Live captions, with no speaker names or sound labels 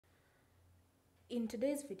In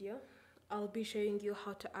today's video, I'll be showing you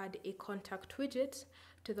how to add a contact widget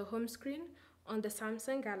to the home screen on the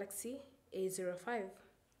Samsung Galaxy A05.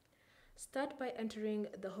 Start by entering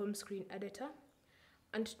the home screen editor,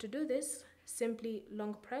 and to do this, simply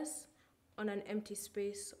long press on an empty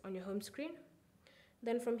space on your home screen.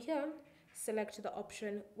 Then from here, select the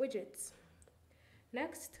option Widgets.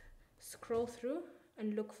 Next, scroll through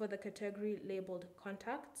and look for the category labeled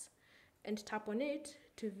Contacts and tap on it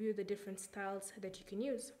to view the different styles that you can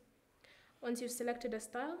use. Once you've selected a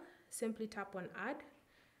style, simply tap on Add,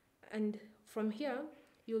 and from here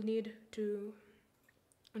you'll need to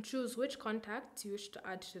choose which contacts you wish to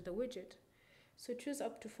add to the widget. So choose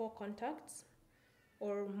up to 4 contacts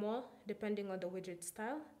or more depending on the widget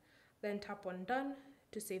style, then tap on Done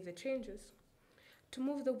to save the changes. To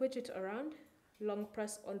move the widget around, long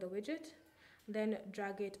press on the widget, then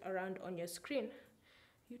drag it around on your screen.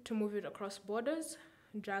 To move it across borders,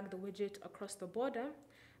 drag the widget across the border,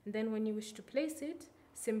 and then when you wish to place it,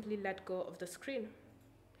 simply let go of the screen.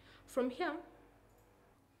 From here,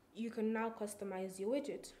 you can now customize your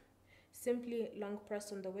widget. Simply long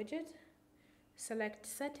press on the widget, select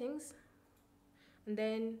Settings, and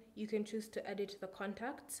then you can choose to edit the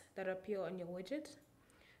contacts that appear on your widget.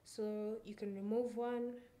 So you can remove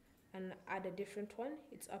one and add a different one,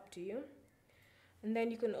 it's up to you. And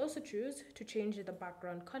then you can also choose to change the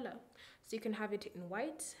background color. So you can have it in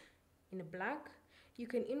white, in black. You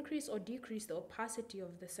can increase or decrease the opacity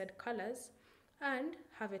of the said colors and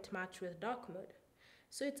have it match with dark mode.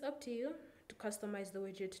 So it's up to you to customize the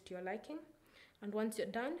widget to your liking. And once you're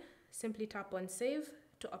done, simply tap on Save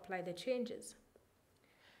to apply the changes.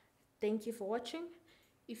 Thank you for watching.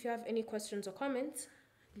 If you have any questions or comments,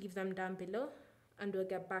 leave them down below and we'll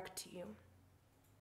get back to you.